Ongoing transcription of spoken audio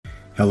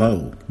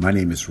Hello, my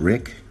name is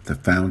Rick, the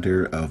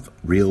founder of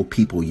Real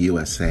People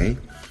USA,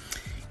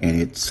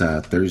 and it's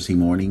Thursday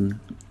morning,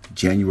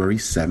 January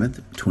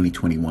 7th,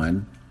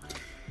 2021,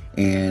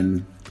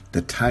 and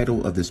the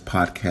title of this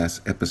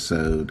podcast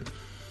episode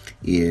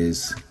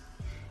is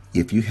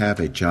if you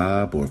have a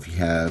job or if you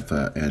have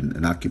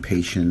an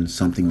occupation,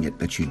 something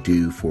that you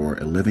do for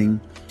a living,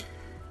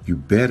 you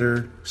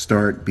better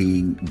start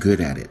being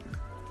good at it.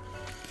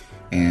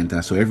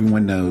 And so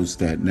everyone knows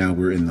that now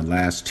we're in the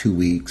last 2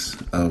 weeks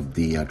of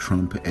the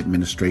Trump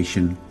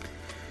administration.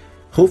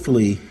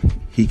 Hopefully,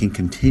 he can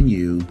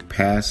continue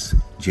past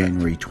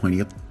January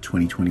 20th,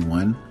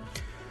 2021.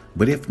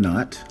 But if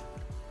not,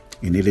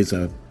 and it is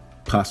a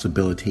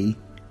possibility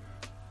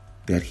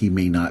that he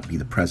may not be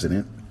the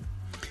president.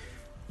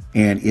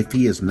 And if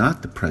he is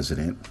not the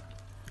president,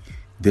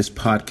 this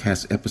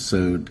podcast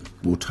episode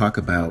will talk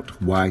about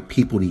why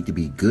people need to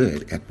be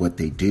good at what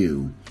they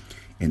do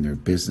in their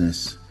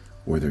business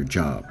or their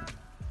job.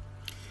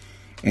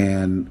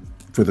 And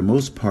for the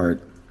most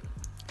part,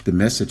 the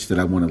message that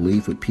I want to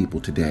leave with people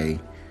today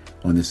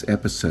on this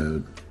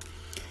episode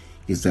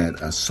is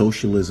that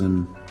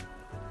socialism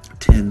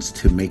tends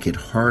to make it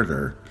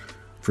harder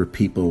for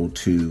people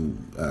to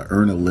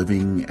earn a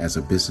living as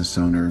a business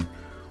owner,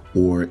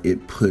 or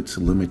it puts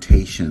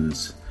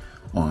limitations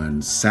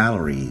on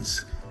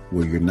salaries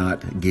where you're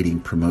not getting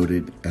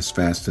promoted as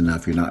fast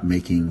enough, you're not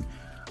making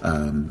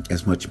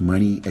as much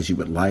money as you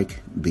would like.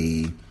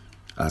 The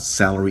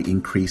salary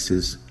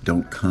increases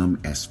don't come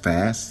as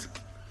fast,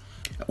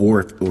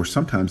 or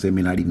sometimes they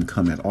may not even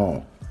come at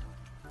all.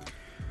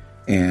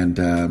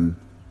 And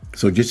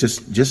so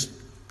just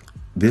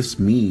this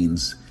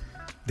means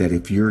that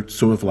if you're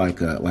sort of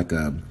like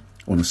a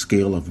on a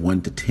scale of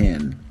 1 to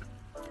 10,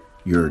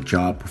 your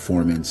job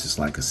performance is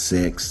like a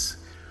 6,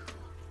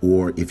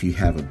 or if you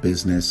have a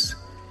business,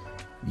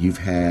 you've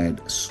had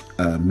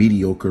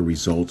mediocre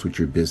results with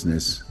your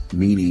business,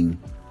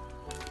 meaning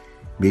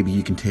maybe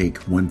you can take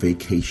one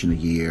vacation a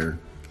year.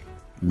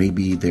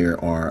 Maybe there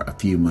are a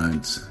few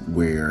months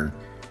where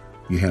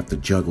you have to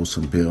juggle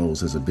some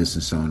bills as a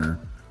business owner.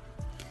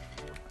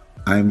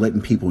 I'm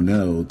letting people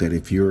know that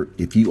if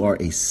you are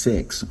a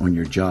 6 on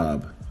your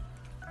job,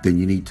 then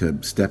you need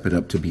to step it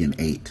up to be an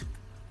 8.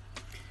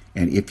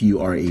 And if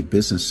you are a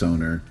business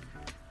owner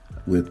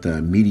with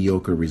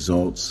mediocre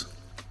results,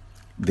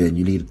 then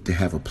you need to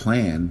have a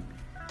plan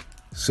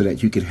so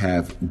that you could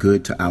have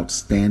good to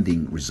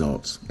outstanding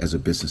results as a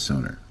business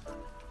owner.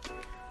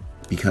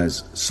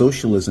 Because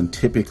socialism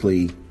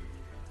typically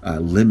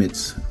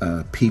limits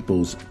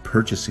people's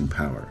purchasing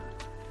power.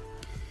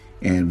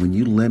 And when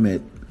you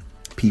limit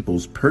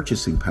people's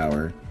purchasing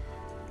power,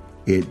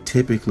 it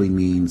typically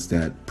means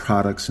that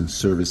products and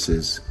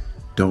services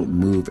don't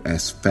move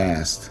as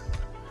fast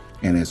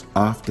and as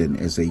often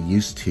as they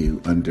used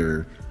to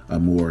under a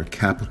more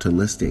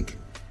capitalistic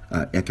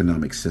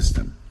economic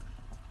system.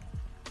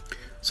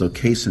 So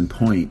case in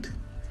point,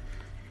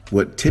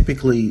 what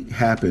typically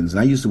happens, and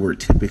I use the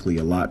word typically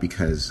a lot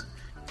because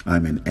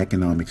I'm an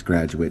economics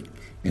graduate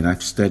and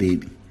I've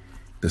studied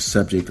the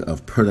subject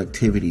of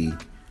productivity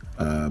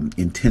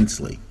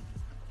intensely.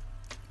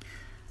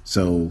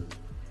 So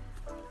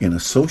in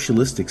a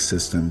socialistic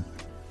system,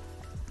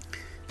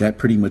 that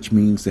pretty much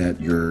means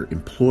that your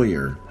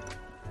employer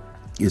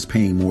is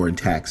paying more in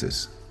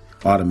taxes,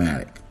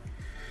 automatic.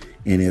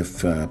 And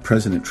if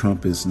President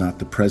Trump is not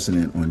the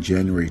president on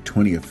January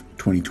 20th,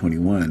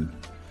 2021,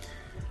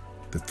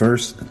 the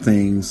first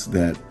things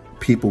that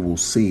people will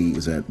see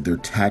is that their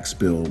tax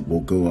bill will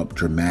go up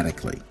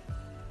dramatically.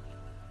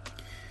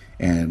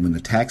 And when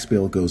the tax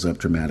bill goes up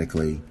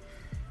dramatically,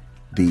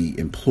 the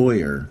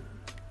employer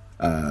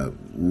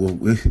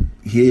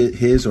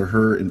his or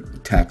her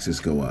taxes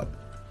go up.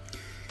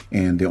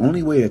 And the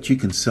only way that you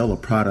can sell a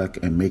product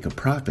and make a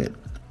profit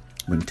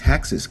when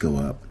taxes go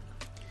up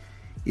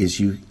is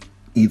you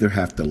either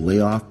have to lay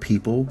off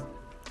people,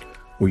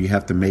 or you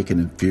have to make an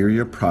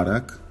inferior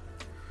product,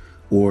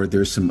 or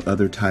there's some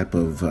other type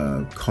of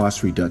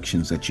cost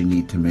reductions that you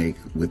need to make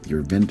with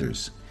your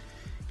vendors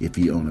if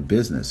you own a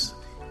business.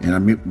 And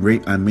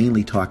I'm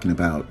mainly talking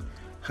about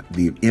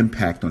the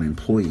impact on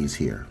employees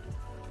here.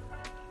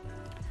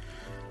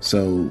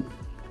 So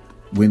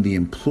when the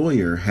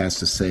employer has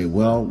to say,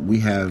 well, we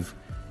have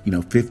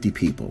 50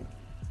 people,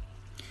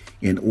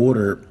 in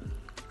order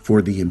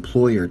for the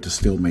employer to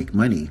still make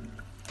money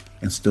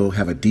and still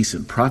have a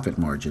decent profit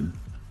margin,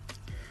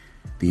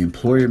 the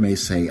employer may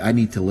say, I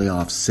need to lay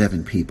off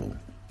 7 people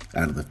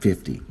out of the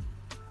 50.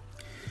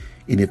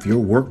 And if your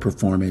work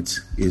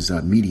performance is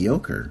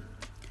mediocre,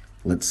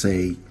 let's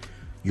say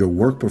your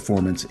work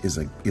performance is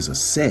a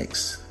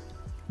 6,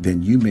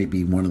 then you may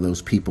be one of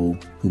those people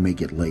who may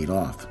get laid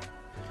off,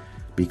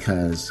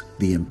 because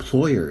the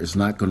employer is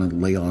not going to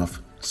lay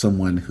off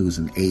someone who's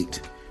an 8,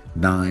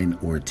 9,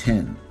 or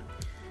 10.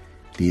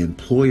 The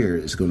employer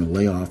is going to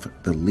lay off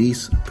the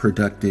least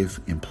productive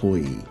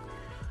employee,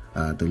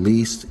 the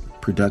least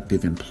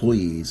productive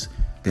employees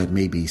that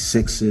may be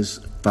 6s,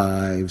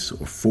 5s,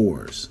 or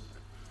 4s.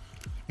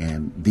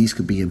 And these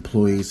could be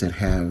employees that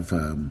have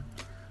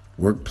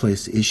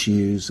workplace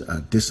issues,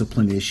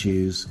 discipline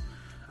issues,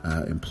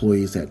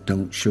 employees that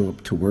don't show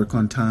up to work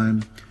on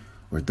time,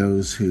 or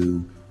those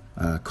who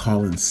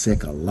call in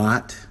sick a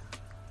lot.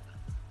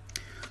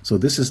 So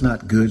this is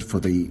not good for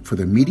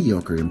the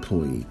mediocre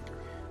employee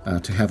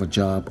to have a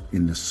job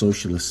in the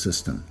socialist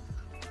system.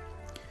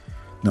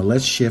 Now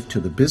let's shift to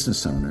the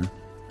business owner.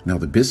 Now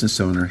the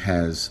business owner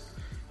has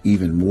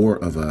even more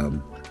of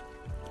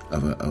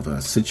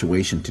a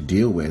situation to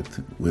deal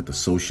with the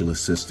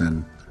socialist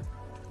system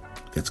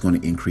that's going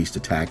to increase the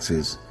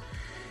taxes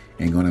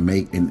and going to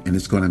make and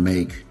it's going to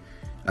make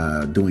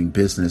doing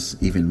business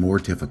even more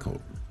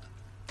difficult.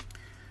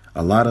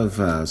 A lot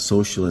of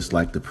socialists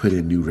like to put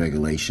in new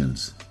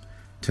regulations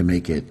to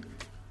make it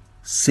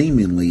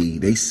seemingly,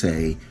 they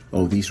say,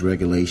 oh, these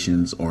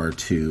regulations are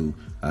to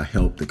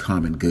help the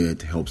common good,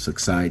 to help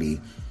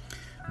society.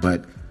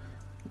 But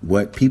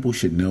what people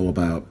should know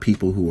about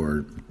people who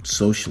are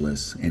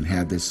socialists and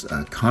have this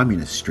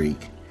communist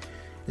streak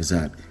is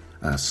that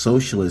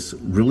socialists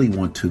really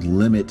want to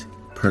limit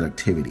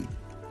productivity.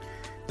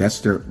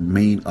 That's their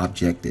main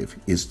objective,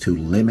 is to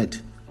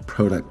limit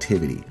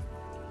productivity.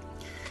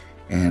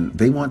 And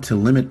they want to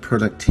limit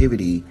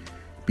productivity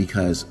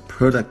because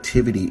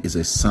productivity is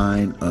a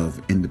sign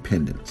of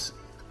independence.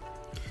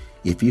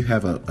 If you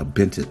have a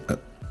business,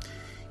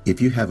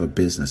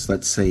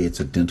 let's say it's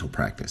a dental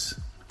practice,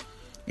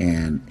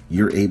 and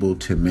you're able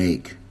to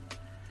make,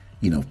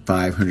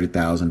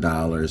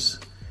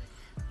 $500,000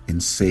 in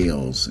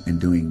sales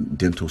and doing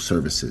dental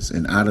services,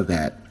 and out of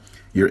that,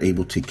 you're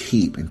able to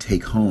keep and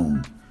take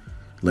home,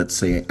 let's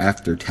say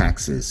after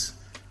taxes,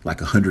 like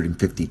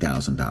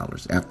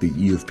 $150,000 after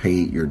you've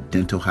paid your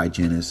dental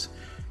hygienist,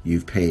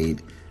 you've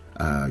paid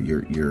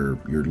your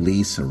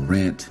lease or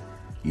rent,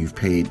 you've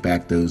paid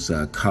back those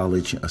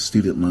college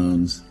student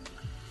loans,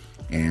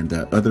 and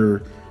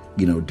other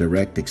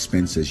direct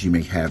expenses you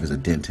may have as a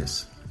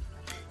dentist.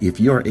 If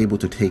you are able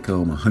to take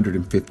home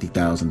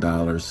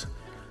 $150,000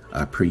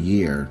 per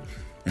year,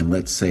 and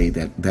let's say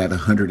that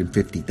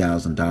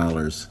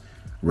 $150,000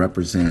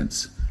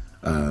 represents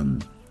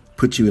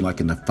puts you in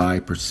the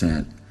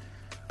 5%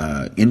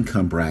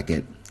 income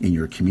bracket in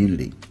your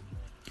community.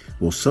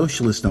 Well,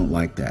 socialists don't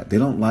like that. They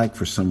don't like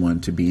for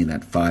someone to be in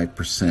that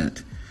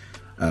 5%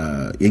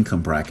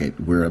 income bracket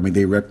where,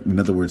 in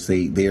other words,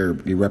 they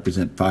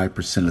represent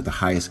 5% of the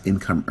highest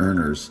income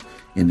earners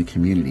in the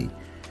community,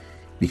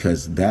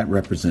 because that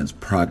represents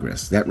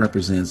progress. That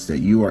represents that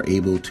you are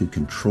able to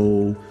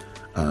control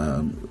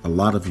a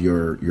lot of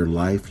your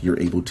life. You're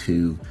able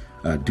to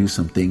do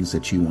some things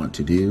that you want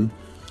to do.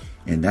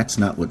 And that's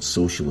not what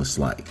socialists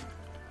like.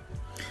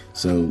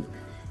 So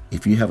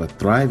if you have a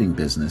thriving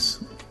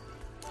business,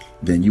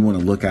 then you want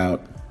to look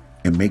out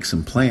and make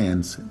some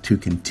plans to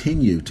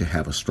continue to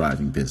have a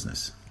striving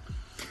business.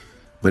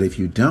 But if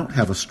you don't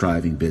have a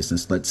striving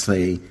business, let's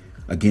say,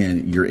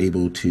 again, you're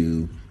able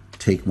to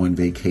take one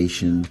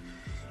vacation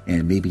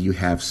and maybe you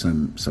have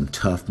some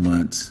tough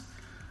months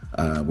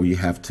where you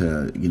have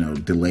to,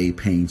 delay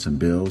paying some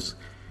bills,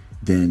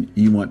 then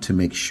you want to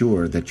make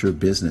sure that your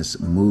business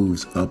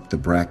moves up the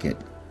bracket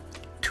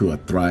to a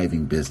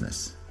thriving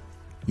business.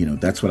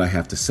 That's what I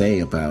have to say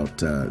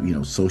about,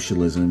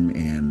 socialism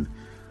and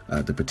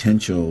the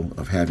potential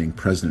of having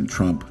President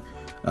Trump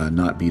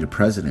not be the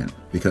president.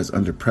 Because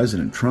under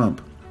President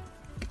Trump,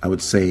 I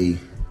would say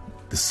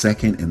the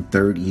second and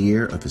third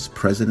year of his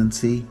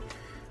presidency,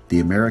 the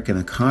American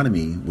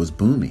economy was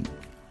booming.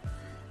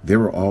 There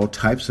were all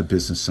types of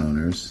business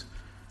owners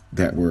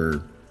that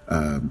were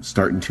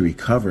starting to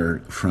recover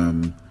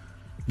from,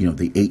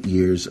 the 8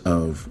 years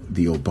of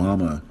the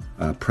Obama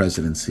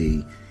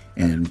presidency,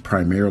 and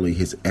primarily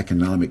his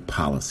economic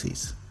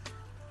policies.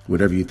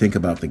 Whatever you think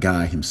about the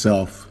guy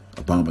himself,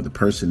 Obama the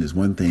person, is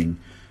one thing,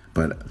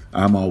 but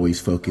I'm always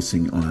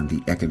focusing on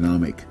the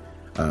economic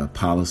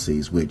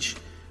policies, which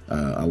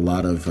a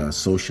lot of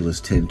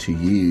socialists tend to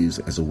use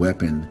as a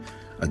weapon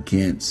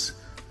against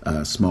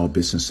small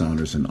business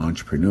owners and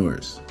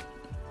entrepreneurs.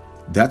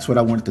 That's what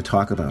I wanted to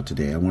talk about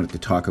today. I wanted to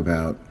talk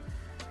about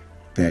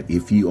that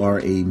if you are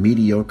a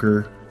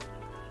mediocre,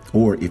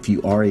 or if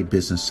you are a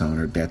business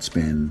owner that's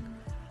been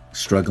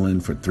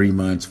struggling for 3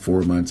 months,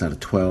 4 months out of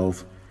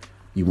 12,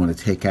 you want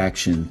to take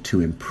action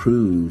to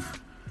improve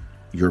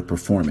your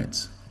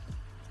performance.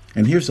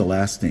 And here's the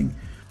last thing.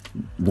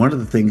 One of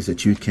the things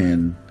that you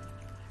can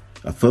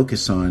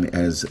focus on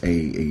as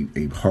a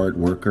hard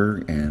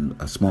worker and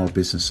a small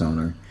business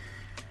owner,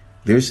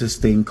 there's this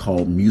thing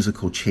called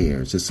musical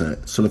chairs. It's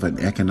a sort of an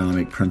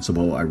economic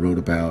principle I wrote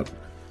about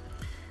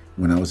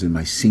when I was in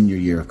my senior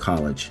year of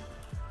college.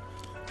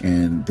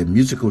 And the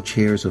musical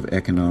chairs of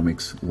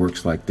economics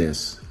works like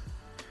this.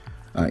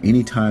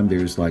 Anytime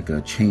there's like a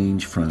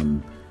change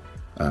from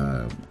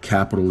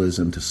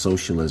capitalism to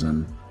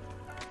socialism,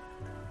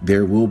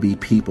 there will be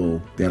people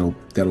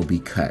that'll be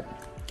cut.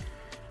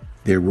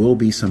 There will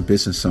be some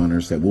business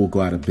owners that will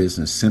go out of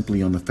business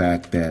simply on the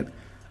fact that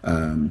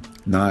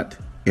not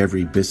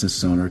every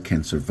business owner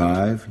can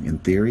survive in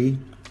theory.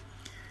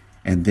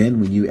 And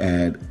then when you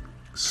add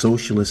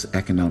socialist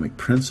economic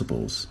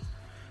principles,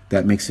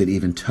 that makes it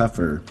even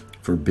tougher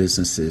for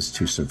businesses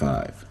to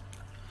survive.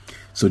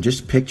 So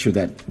just picture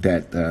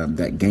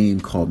that game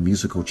called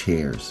musical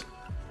chairs,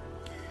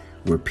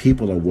 where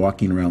people are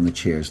walking around the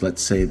chairs.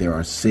 Let's say there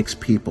are 6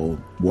 people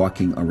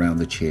walking around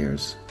the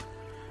chairs,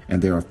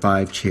 and there are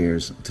 5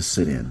 chairs to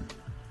sit in.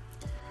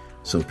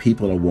 So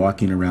people are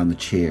walking around the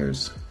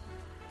chairs.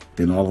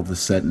 Then all of a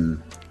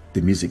sudden,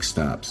 the music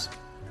stops,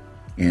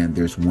 and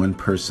there's one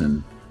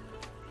person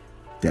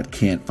that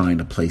can't find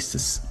a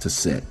place to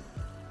sit.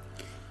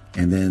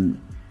 And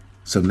then,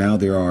 so now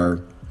there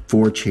are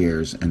 4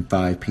 chairs and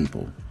 5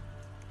 people.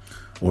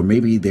 Or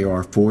maybe there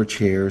are 4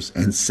 chairs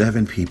and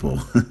 7 people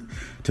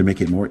to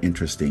make it more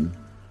interesting.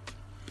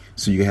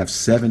 So you have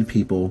 7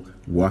 people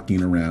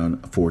walking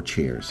around 4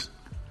 chairs.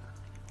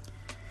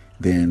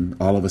 Then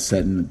all of a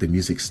sudden the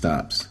music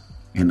stops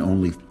and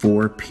only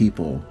 4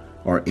 people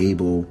are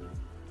able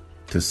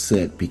to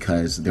sit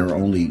because there are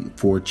only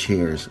 4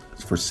 chairs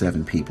for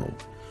 7 people.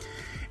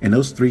 And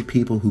those 3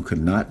 people who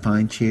could not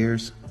find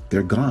chairs,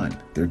 they're gone.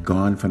 They're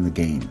gone from the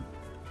game.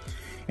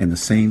 And the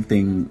same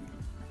thing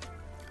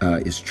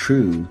is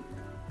true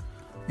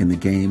in the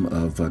game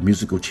of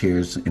musical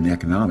chairs in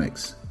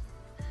economics.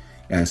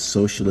 As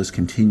socialists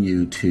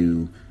continue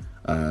to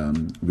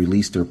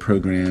release their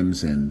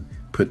programs and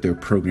put their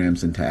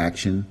programs into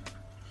action,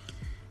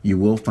 you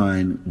will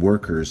find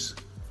workers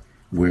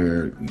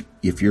where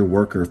if you're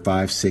worker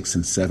 5, 6,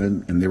 and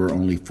 7, and there were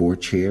only 4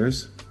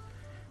 chairs,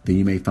 then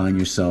you may find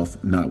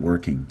yourself not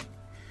working.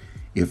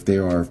 If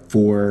there are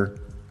 4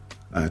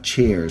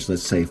 chairs,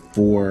 let's say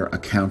 4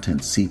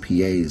 accountants,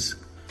 CPAs,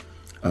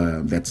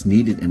 that's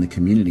needed in the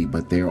community,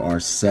 but there are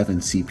 7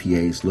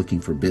 CPAs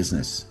looking for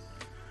business.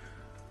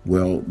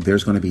 Well,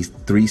 there's going to be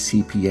 3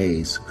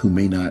 CPAs who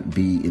may not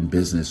be in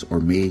business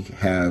or may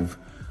have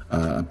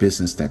a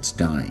business that's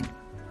dying.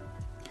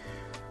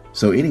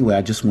 So anyway,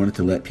 I just wanted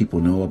to let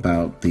people know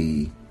about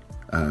the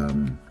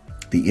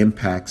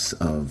impacts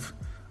of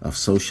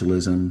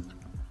socialism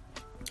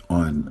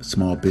on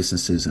small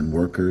businesses and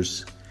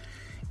workers.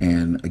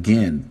 And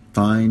again,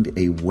 find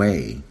a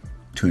way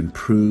to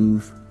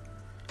improve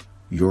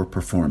your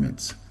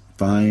performance.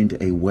 Find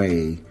a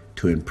way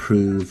to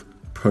improve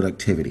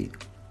productivity.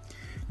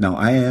 Now,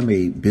 I am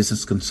a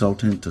business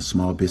consultant to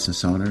small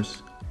business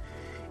owners,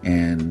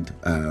 and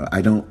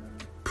I don't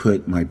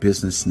put my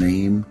business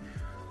name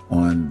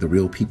on the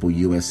Real People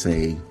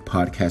USA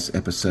podcast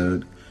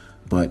episode,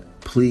 but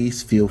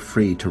please feel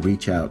free to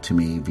reach out to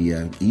me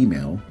via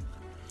email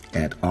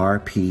at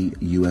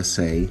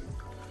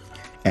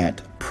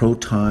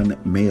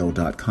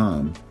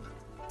rpusa@protonmail.com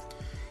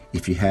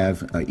if you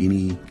have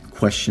any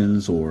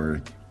questions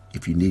or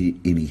if you need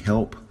any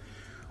help,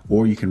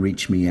 or you can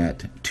reach me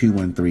at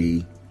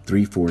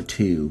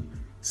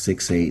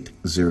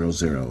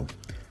 213-342-6800.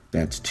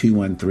 That's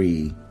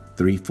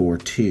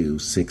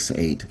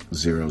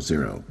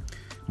 213-342-6800.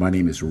 My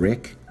name is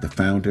Rick, the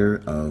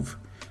founder of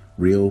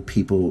Real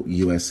People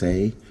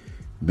USA.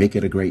 Make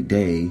it a great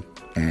day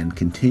and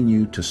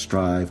continue to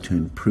strive to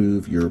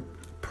improve your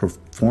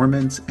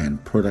performance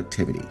and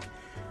productivity.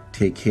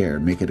 Take care.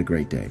 Make it a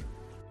great day.